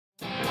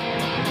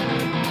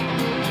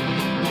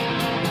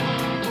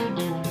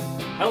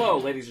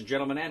Hello, ladies and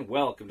gentlemen, and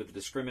welcome to The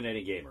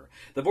Discriminating Gamer,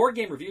 the board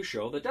game review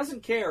show that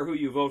doesn't care who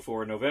you vote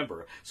for in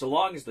November, so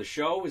long as the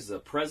show is the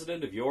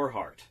president of your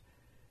heart.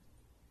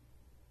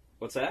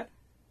 What's that?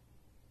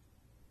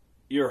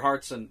 Your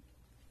heart's an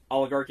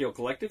oligarchical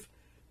collective?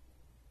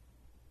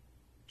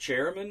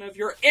 Chairman of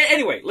your...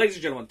 Anyway, ladies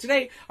and gentlemen,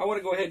 today I want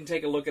to go ahead and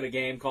take a look at a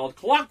game called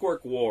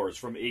Clockwork Wars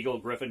from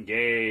Eagle-Gryphon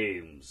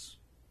Games.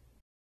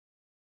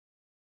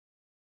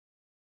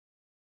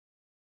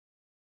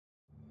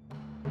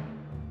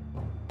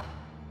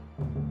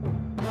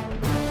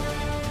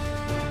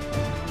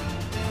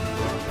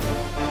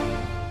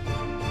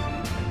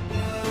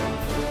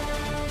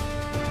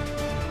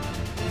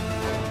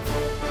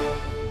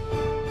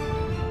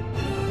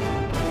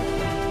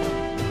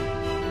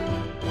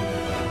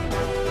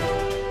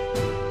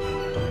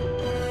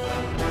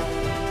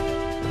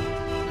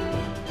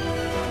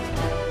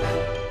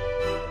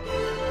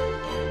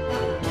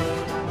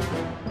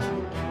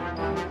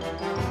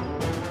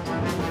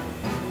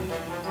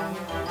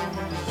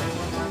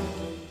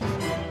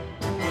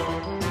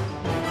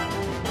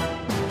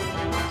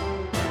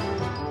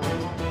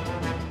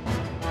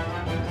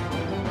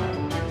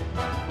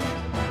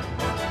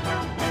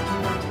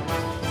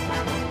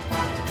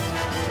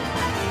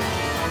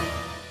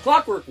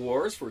 Clockwork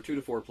Wars, for 2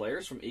 to 4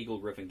 players from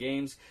Eagle-Gryphon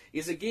Games,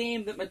 is a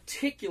game that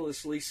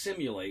meticulously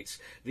simulates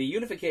the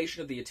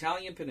unification of the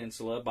Italian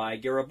peninsula by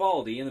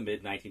Garibaldi in the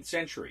mid-19th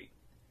century.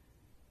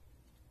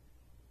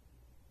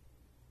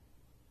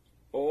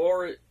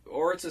 Or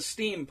it's a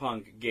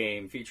steampunk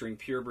game featuring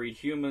purebred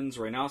humans,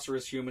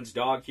 rhinoceros humans,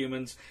 dog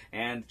humans,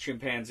 and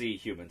chimpanzee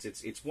humans.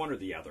 It's one or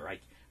the other. I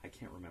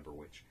can't remember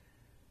which.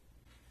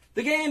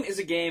 The game is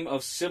a game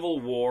of civil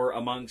war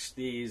amongst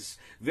these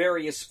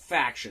various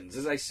factions.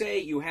 As I say,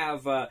 you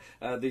have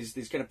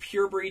these kind of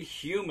purebred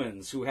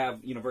humans who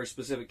have very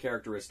specific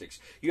characteristics.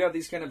 You have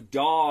these kind of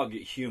dog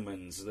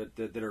humans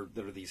that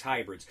are these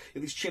hybrids. You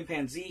have these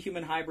chimpanzee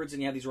human hybrids,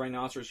 and you have these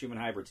rhinoceros human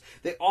hybrids.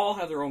 They all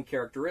have their own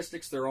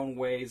characteristics, their own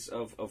ways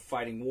of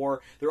fighting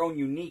war, their own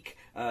unique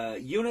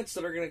units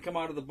that are going to come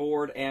out of the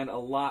board, and a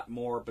lot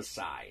more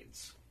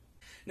besides.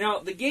 Now,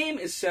 the game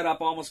is set up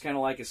almost kind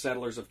of like a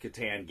Settlers of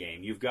Catan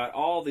game. You've got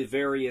all the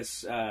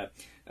various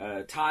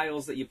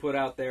tiles that you put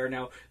out there.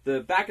 Now,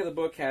 the back of the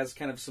book has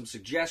kind of some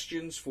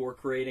suggestions for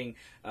creating,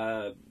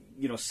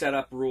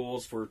 setup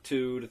rules for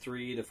 2 to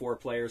 3 to 4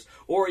 players,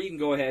 or you can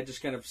go ahead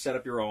just kind of set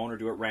up your own or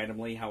do it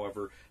randomly,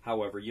 however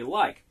you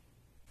like.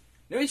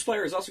 Now, each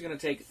player is also going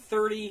to take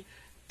 30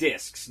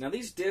 discs. Now,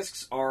 these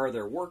discs are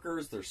their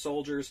workers, their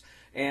soldiers,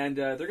 and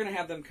they're going to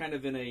have them kind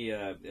of in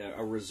a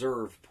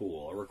reserve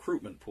pool, a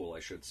recruitment pool, I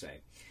should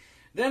say.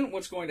 Then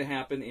what's going to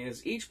happen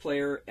is each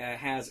player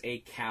has a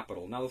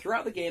capital. Now,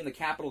 throughout the game, the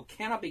capital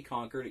cannot be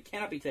conquered. It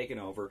cannot be taken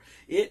over.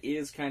 It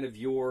is kind of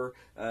you're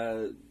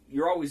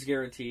always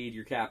guaranteed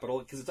your capital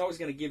because it's always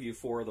going to give you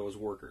 4 of those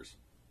workers.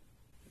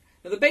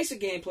 Now, the basic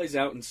game plays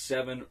out in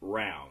 7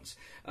 rounds.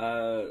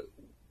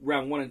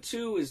 Round 1 and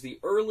 2 is the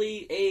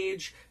early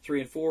age,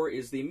 3 and 4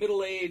 is the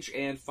middle age,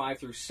 and 5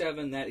 through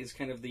 7, that is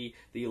kind of the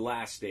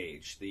last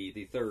age,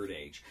 the third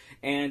age.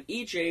 And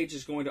each age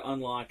is going to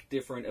unlock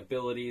different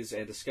abilities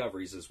and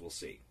discoveries, as we'll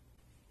see.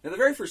 Now, the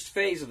very first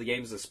phase of the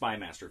game is the Spy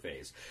Master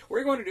phase. What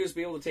you're going to do is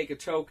be able to take a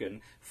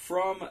token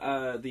from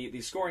the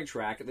scoring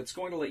track that's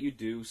going to let you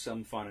do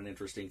some fun and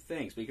interesting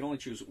things, but you can only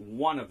choose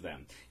one of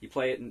them. You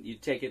play it and you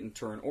take it in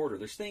turn order.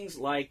 There's things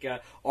like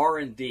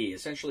R&D.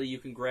 Essentially, you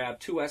can grab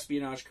 2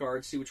 espionage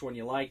cards, see which one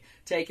you like,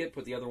 take it,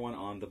 put the other one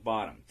on the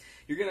bottom.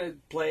 You're going to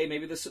play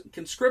maybe the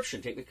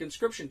conscription. Take the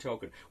conscription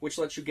token, which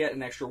lets you get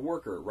an extra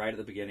worker right at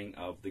the beginning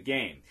of the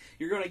game.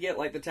 You're going to get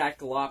like the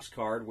tactical ops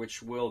card,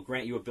 which will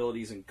grant you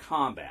abilities in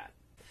combat.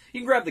 You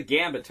can grab the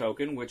Gambit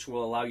token, which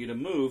will allow you to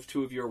move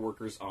 2 of your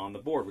workers on the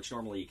board, which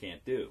normally you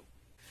can't do.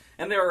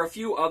 And there are a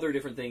few other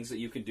different things that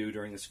you can do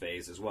during this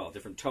phase as well,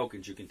 different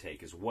tokens you can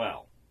take as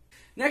well.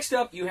 Next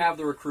up, you have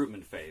the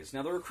recruitment phase.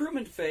 Now, the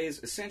recruitment phase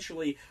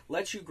essentially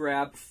lets you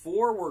grab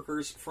 4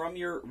 workers from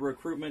your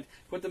recruitment,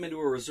 put them into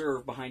a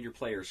reserve behind your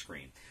player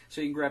screen. So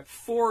you can grab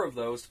 4 of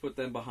those to put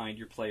them behind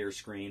your player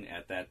screen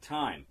at that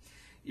time.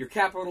 Your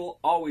capital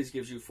always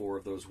gives you 4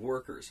 of those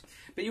workers.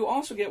 But you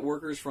also get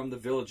workers from the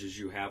villages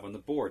you have on the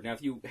board. Now,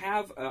 if you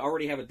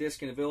already have a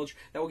disc in a village,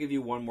 that will give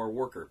you 1 more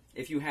worker.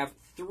 If you have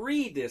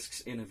 3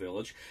 discs in a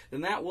village,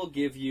 then that will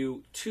give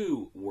you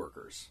 2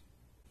 workers.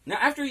 Now,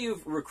 after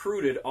you've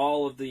recruited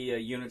all of the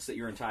units that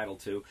you're entitled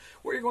to,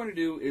 what you're going to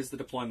do is the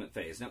deployment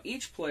phase. Now,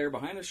 each player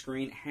behind the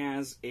screen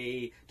has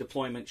a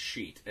deployment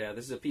sheet.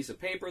 This is a piece of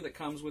paper that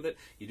comes with it.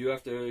 You do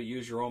have to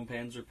use your own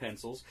pens or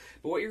pencils.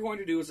 But what you're going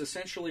to do is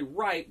essentially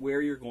write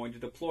where you're going to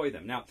deploy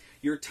them. Now,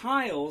 the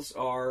tiles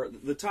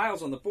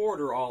on the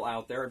board are all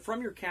out there, and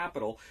from your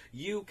capital,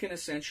 you can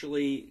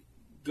essentially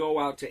go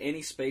out to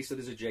any space that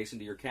is adjacent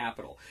to your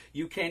capital.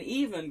 You can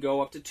even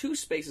go up to 2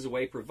 spaces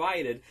away,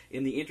 provided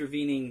in the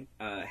intervening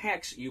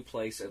hex you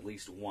place at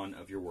least 1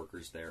 of your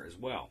workers there as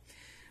well.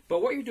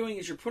 But what you're doing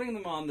is you're putting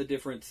them on the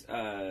different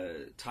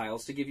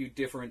tiles to give you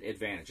different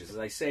advantages. As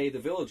I say, the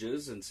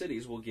villages and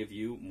cities will give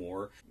you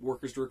more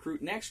workers to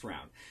recruit next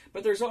round.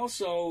 But there's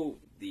also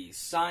the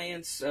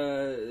science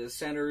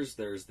centers,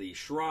 there's the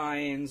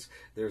shrines,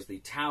 there's the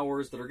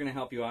towers that are going to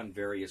help you out in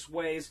various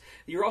ways.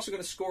 You're also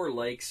going to score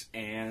lakes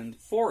and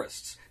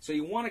forests. So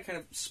you want to kind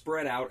of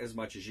spread out as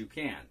much as you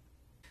can.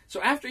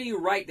 So after you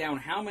write down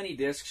how many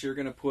discs you're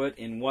going to put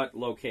in what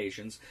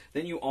locations,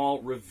 then you all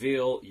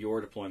reveal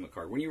your deployment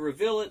card. When you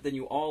reveal it, then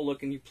you all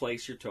look and you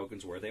place your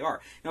tokens where they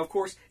are. Now, of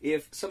course,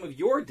 if some of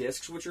your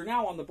discs, which are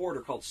now on the board,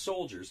 are called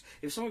soldiers,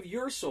 if some of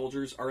your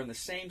soldiers are in the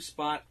same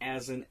spot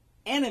as an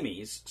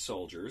enemy's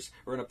soldiers,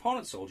 or an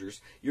opponent's soldiers,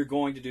 you're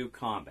going to do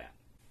combat.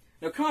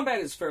 Now, combat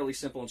is fairly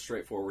simple and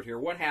straightforward here.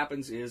 What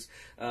happens is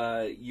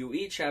you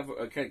each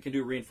can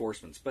do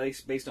reinforcements.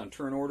 Based on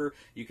turn order,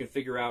 you can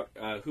figure out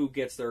who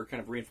gets their kind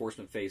of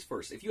reinforcement phase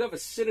first. If you have a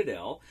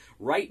citadel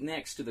right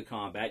next to the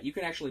combat, you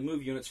can actually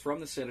move units from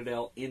the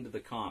citadel into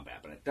the combat,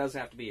 but it does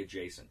have to be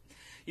adjacent.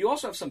 You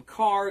also have some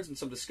cards and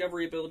some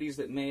discovery abilities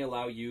that may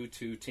allow you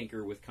to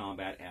tinker with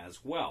combat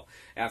as well.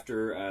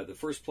 After the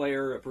first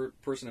player,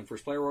 person in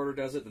first player order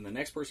does it, then the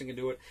next person can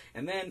do it,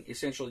 and then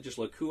essentially just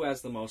look who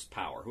has the most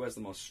power, who has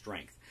the most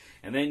strength.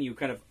 And then you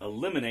kind of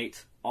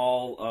eliminate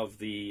all of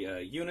the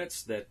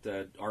units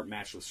that aren't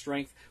matched with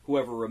strength.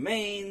 Whoever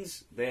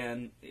remains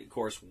then, of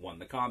course, won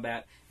the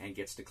combat and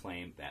gets to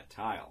claim that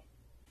tile.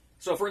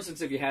 So, for instance,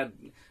 if you had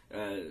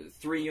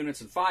 3 units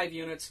and 5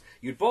 units,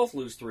 you'd both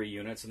lose 3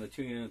 units, and the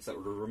 2 units that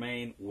would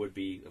remain would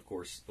be, of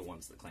course, the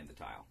ones that claim the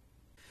tile.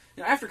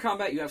 Now, after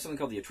combat, you have something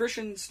called the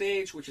attrition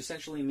stage, which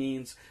essentially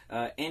means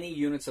any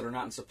units that are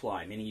not in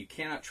supply, meaning you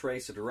cannot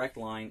trace a direct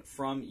line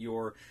from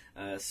your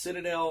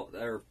citadel,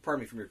 or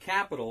pardon me, from your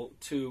capital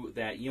to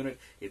that unit.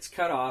 It's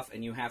cut off,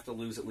 and you have to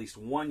lose at least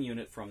 1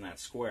 unit from that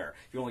square.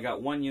 If you only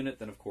got 1 unit,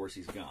 then of course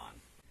he's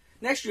gone.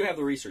 Next, you have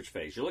the research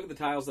phase. You look at the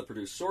tiles that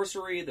produce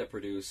sorcery, that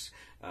produce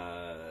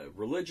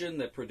religion,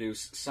 that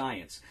produce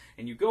science.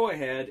 And you go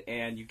ahead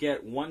and you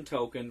get 1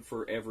 token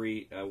for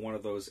every one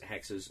of those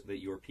hexes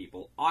that your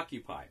people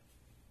occupy.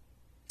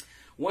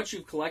 Once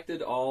you've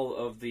collected all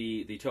of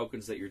the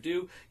tokens that you're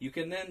due, you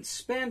can then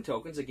spend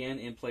tokens, again,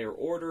 in player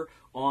order,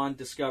 on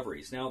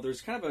discoveries. Now,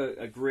 there's kind of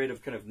a grid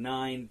of kind of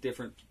 9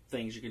 different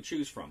things you can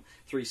choose from.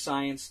 3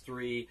 science,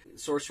 3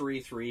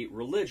 sorcery, 3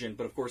 religion,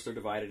 but of course they're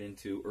divided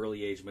into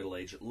early age, middle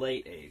age,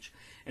 late age.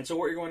 And so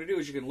what you're going to do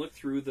is you can look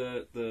through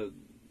the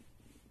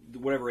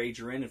whatever age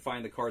you're in and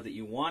find the card that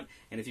you want,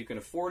 and if you can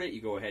afford it,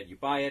 you go ahead, you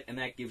buy it, and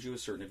that gives you a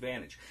certain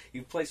advantage.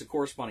 You place a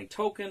corresponding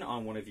token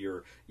on one of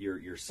your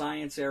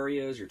science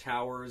areas, your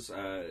towers,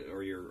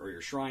 or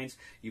your shrines.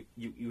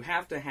 You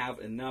have to have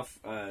enough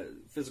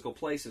physical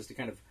places to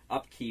kind of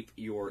upkeep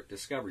your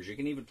discoveries. You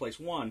can even place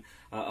 1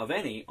 of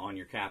any on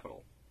your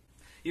capital.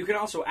 You can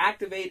also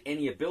activate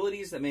any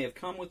abilities that may have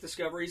come with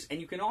discoveries,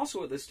 and you can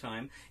also at this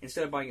time,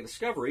 instead of buying a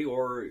discovery,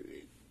 or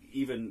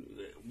even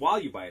while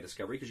you buy a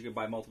discovery, because you can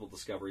buy multiple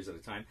discoveries at a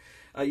time,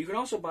 you can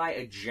also buy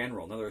a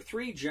general. Now, there are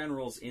 3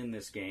 generals in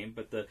this game,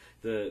 but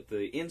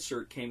the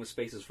insert came with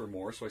spaces for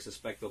more, so I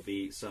suspect there'll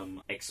be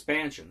some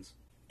expansions.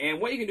 And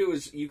what you can do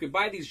is you can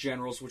buy these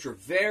generals, which are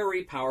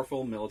very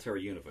powerful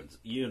military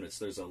units.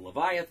 There's a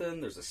Leviathan,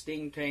 there's a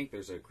Steam Tank,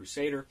 there's a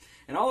Crusader,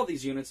 and all of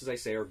these units, as I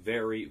say, are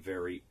very,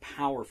 very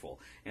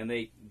powerful, and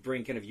they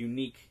bring kind of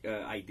unique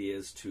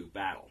ideas to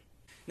battle.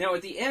 Now,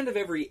 at the end of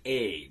every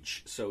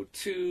age, so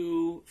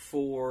 2,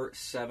 4,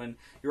 7,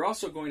 you're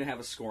also going to have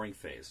a scoring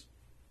phase.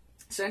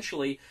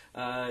 Essentially,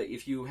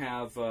 if you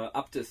have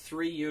up to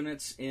 3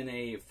 units in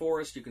a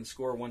forest, you can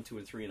score 1, 2,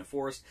 and 3 in a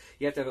forest.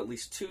 You have to have at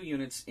least 2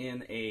 units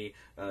in a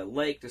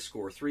lake to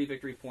score 3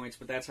 victory points,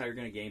 but that's how you're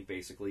going to gain,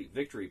 basically,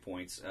 victory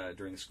points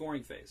during the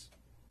scoring phase.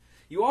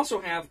 You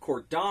also have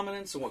court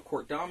dominance, and what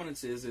court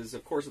dominance is,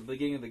 of course, at the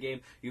beginning of the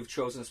game, you've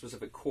chosen a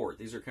specific court.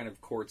 These are kind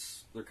of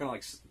courts, they're kind of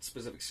like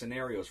specific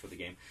scenarios for the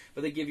game,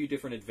 but they give you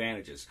different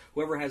advantages.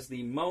 Whoever has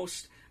the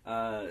most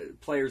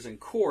players in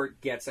court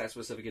gets that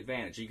specific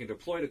advantage. You can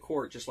deploy to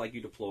court just like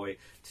you deploy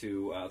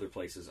to other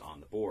places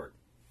on the board.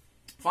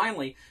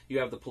 Finally, you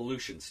have the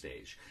pollution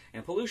stage.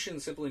 And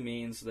pollution simply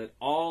means that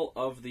all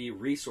of the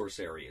resource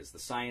areas, the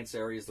science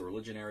areas, the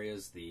religion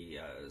areas, the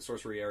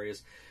sorcery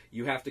areas,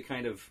 you have to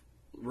kind of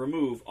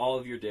remove all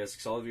of your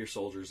discs, all of your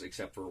soldiers,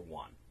 except for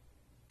 1.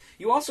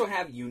 You also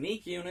have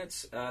unique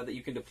units that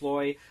you can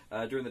deploy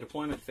during the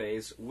deployment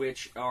phase,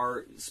 which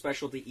are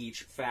special to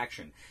each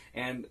faction.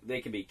 And they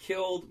can be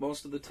killed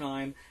most of the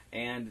time,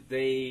 and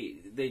they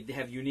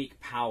have unique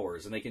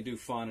powers, and they can do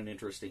fun and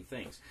interesting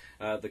things.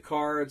 The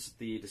cards,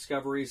 the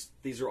discoveries,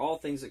 these are all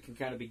things that can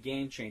kind of be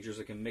game changers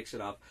that can mix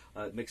up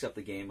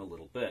the game a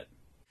little bit.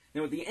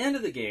 Now, at the end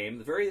of the game,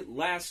 the very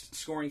last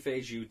scoring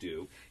phase you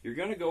do, you're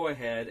going to go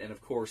ahead and, of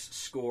course,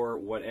 score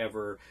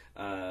whatever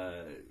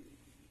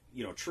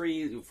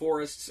trees,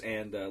 forests,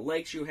 and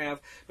lakes you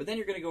have. But then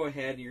you're going to go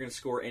ahead and you're going to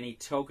score any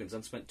tokens,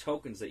 unspent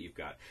tokens that you've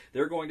got.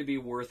 They're going to be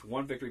worth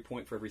 1 victory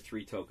point for every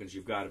 3 tokens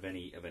you've got of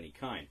any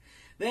kind.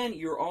 Then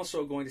you're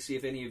also going to see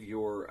if any of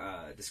your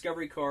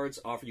discovery cards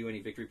offer you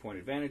any victory point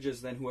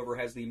advantages. Then whoever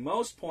has the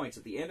most points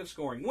at the end of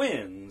scoring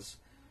wins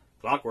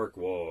Clockwork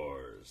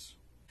Wars.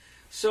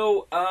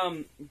 So,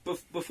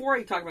 before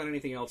I talk about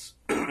anything else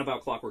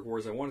about Clockwork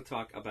Wars, I want to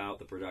talk about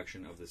the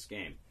production of this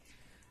game.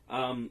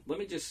 Let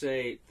me just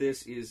say,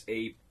 this is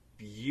a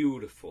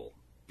beautiful,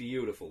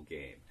 beautiful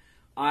game.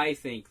 I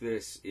think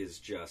this is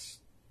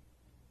just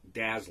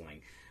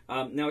dazzling.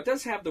 Now, it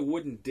does have the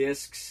wooden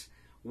discs,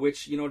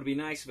 which, it'd be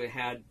nice if it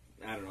had,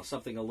 I don't know,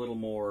 something a little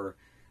more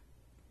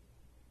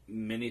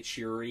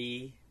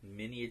miniature-y,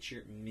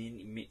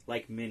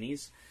 like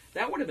minis.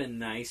 That would have been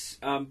nice,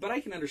 but I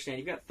can understand.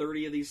 You've got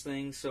 30 of these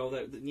things, so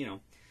that,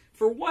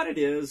 for what it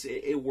is,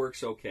 it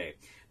works okay.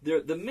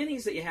 The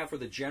minis that you have for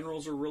the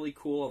generals are really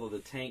cool, although the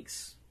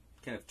tank's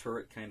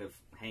turret kind of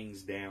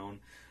hangs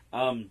down.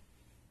 I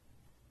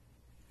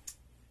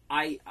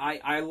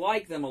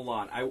like them a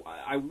lot.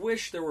 I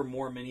wish there were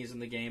more minis in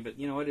the game, but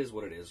it is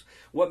what it is.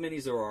 What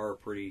minis there are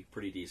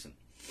pretty decent.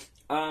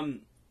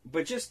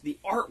 But just the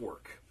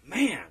artwork.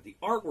 Man, the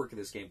artwork of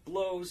this game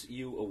blows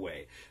you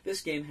away.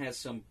 This game has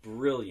some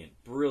brilliant,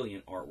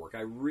 brilliant artwork.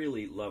 I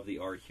really love the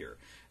art here.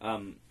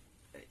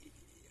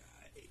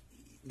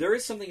 There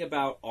is something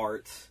about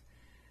art,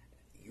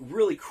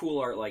 really cool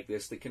art like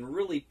this, that can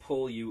really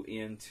pull you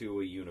into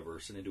a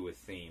universe and into a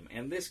theme.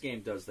 And this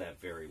game does that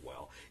very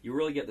well. You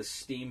really get the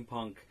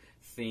steampunk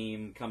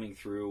theme coming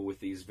through with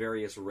these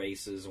various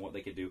races and what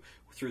they could do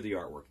through the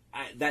artwork.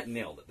 That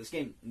nailed it. This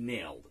game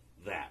nailed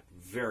that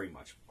very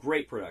much.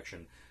 Great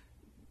production.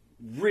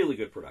 Really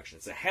good production.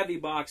 It's a heavy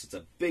box. It's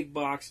a big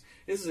box.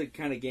 This is a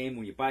kind of game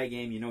when you buy a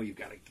game, you've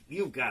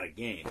got a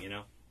game.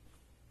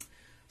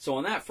 So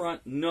on that front,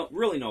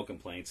 really no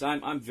complaints.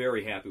 I'm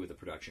very happy with the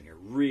production here.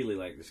 Really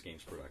like this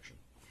game's production.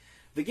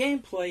 The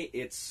gameplay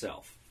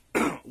itself.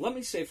 Let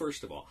me say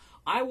first of all,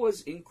 I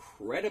was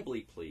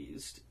incredibly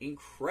pleased to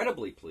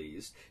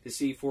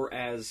see, for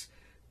as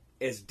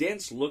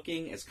dense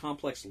looking, as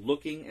complex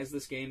looking as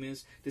this game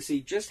is, to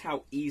see just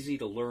how easy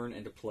to learn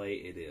and to play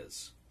it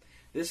is.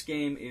 This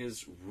game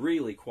is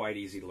really quite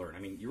easy to learn. I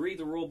mean, you read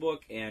the rule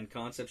book and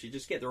concepts you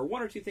just get. There were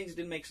 1 or 2 things that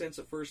didn't make sense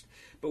at first,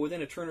 but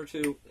within a turn or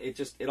two,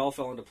 it all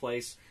fell into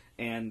place,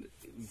 and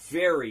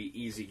very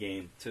easy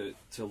game to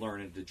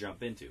learn and to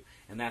jump into.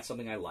 And that's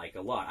something I like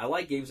a lot. I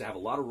like games that have a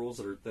lot of rules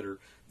that are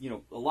a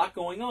lot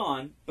going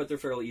on, but they're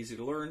fairly easy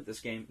to learn. This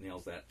game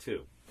nails that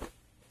too.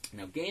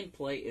 Now,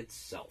 gameplay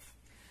itself.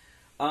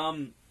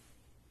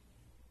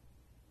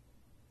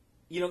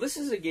 This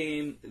is a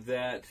game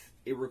that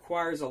it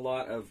requires a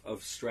lot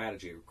of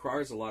strategy. It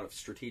requires a lot of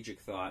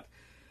strategic thought,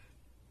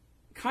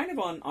 kind of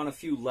on a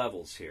few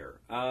levels here,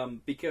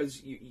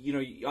 because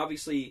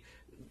obviously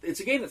it's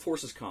a game that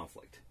forces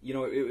conflict.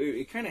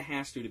 It kind of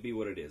has to be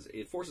what it is.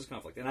 It forces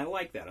conflict, and I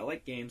like that. I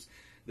like games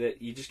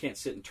that you just can't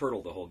sit and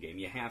turtle the whole game.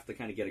 You have to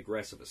kind of get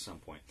aggressive at some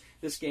point.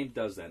 This game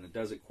does that, and it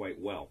does it quite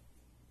well.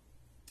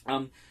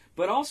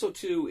 But also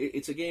too,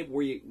 it's a game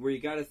where you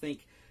got to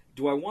think.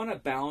 Do I want to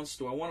balance?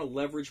 Do I want to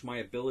leverage my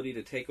ability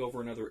to take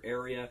over another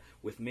area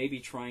with maybe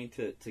trying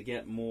to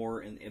get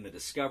more in the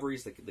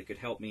discoveries that could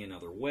help me in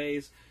other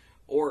ways?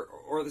 Or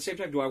at the same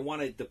time, do I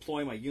want to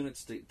deploy my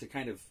units to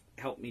kind of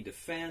help me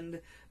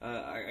defend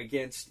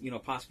against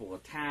possible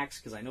attacks?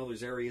 Because I know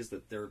there's areas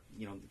that they're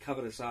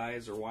covetous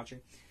eyes are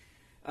watching.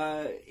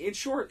 In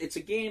short, it's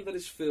a game that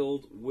is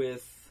filled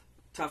with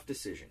tough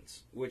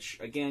decisions, which,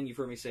 again, you've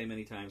heard me say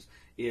many times,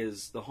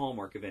 is the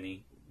hallmark of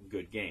any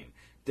good game.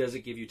 Does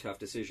it give you tough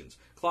decisions?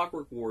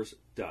 Clockwork Wars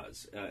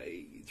does.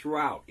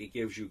 Throughout, it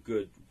gives you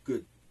good,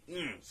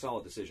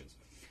 solid decisions.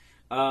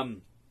 Now,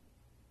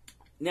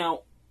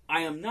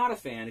 I am not a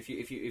fan.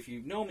 If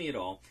you know me at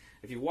all,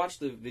 if you watch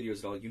the videos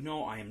at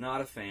all, I am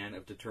not a fan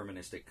of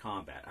deterministic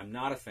combat. I'm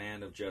not a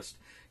fan of just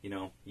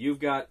you've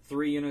got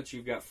 3 units,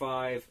 you've got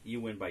 5,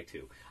 you win by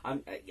 2.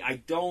 I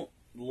don't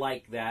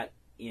like that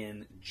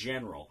in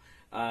general.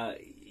 I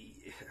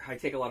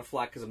take a lot of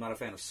flack because I'm not a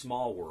fan of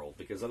Small World,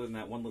 because other than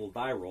that one little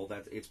die roll,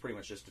 it's pretty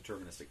much just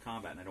deterministic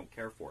combat, and I don't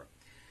care for it.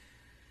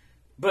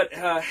 But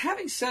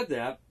having said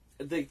that,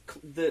 the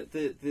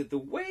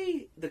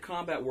way the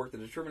combat worked, the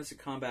deterministic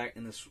combat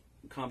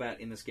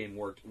in this game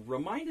worked,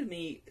 reminded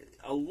me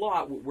a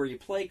lot where you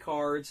play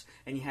cards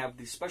and you have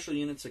these special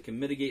units that can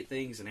mitigate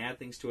things and add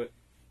things to it.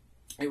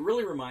 It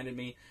really reminded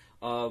me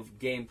of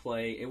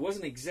gameplay. It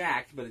wasn't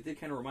exact, but it did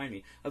kind of remind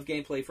me of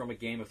gameplay from a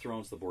Game of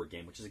Thrones, the board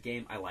game, which is a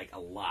game I like a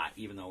lot,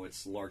 even though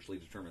it's largely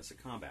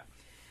deterministic combat.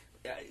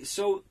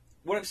 So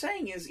what I'm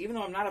saying is, even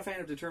though I'm not a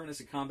fan of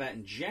deterministic combat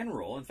in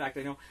general, in fact,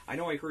 I know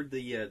I heard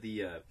the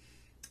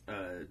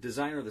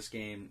designer of this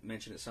game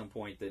mention at some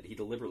point that he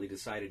deliberately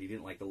decided he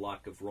didn't like the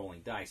luck of rolling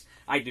dice.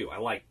 I do. I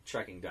like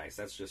checking dice.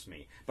 That's just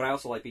me. But I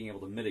also like being able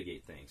to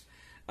mitigate things.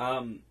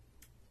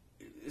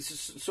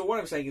 So what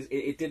I'm saying is,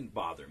 it didn't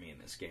bother me in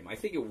this game. I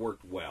think it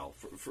worked well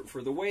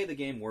for the way the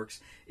game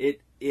works.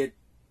 It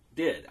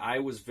did. I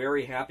was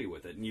very happy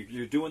with it. And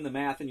you're doing the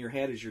math in your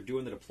head as you're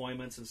doing the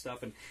deployments and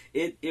stuff, and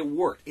it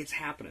worked. It's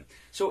happening.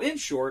 So in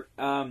short,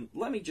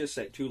 let me just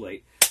say, too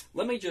late,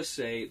 let me just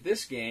say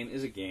this game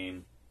is a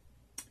game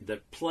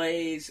that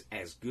plays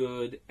as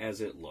good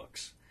as it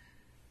looks.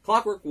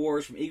 Clockwork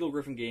Wars from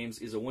Eagle-Gryphon Games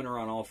is a winner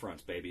on all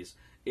fronts, babies.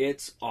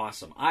 It's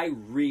awesome. I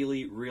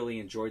really, really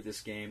enjoyed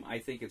this game. I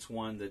think it's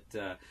one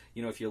that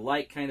if you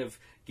like kind of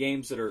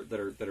games that are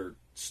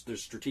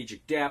there's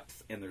strategic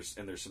depth and there's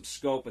some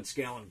scope and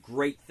scale and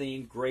great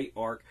theme, great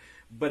arc,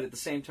 but at the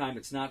same time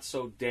it's not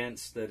so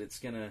dense that it's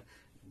gonna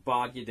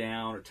bog you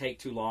down or take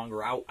too long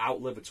or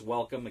outlive its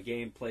welcome. A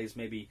game plays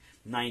maybe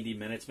 90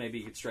 minutes, maybe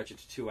you could stretch it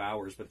to 2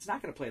 hours, but it's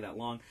not going to play that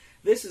long.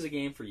 This is a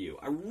game for you.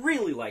 I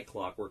really like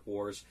Clockwork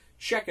Wars.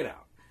 Check it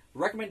out. The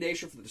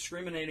recommendation for the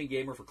discriminating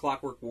gamer for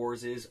Clockwork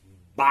Wars is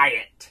buy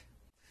it.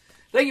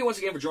 Thank you once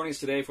again for joining us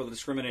today for The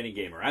Discriminating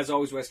Gamer. As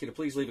always, we ask you to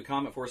please leave a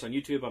comment for us on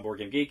YouTube, on Board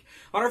Game Geek,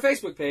 on our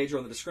Facebook page, or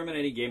on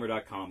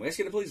thediscriminatinggamer.com. We ask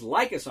you to please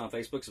like us on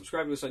Facebook,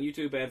 subscribe to us on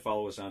YouTube, and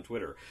follow us on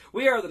Twitter.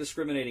 We are The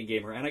Discriminating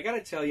Gamer, and I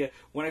gotta tell you,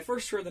 when I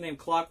first heard the name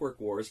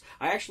Clockwork Wars,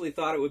 I actually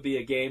thought it would be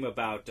a game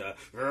about,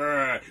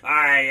 I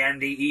am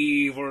the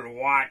evil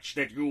watch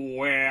that you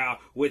wear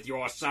with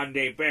your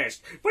Sunday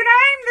best, but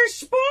I'm the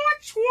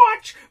sports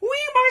watch. We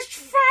must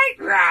fight.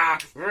 Rah,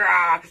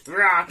 rah,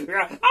 rah,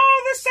 rah.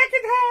 Oh, the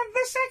second hand,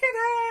 the second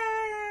hand.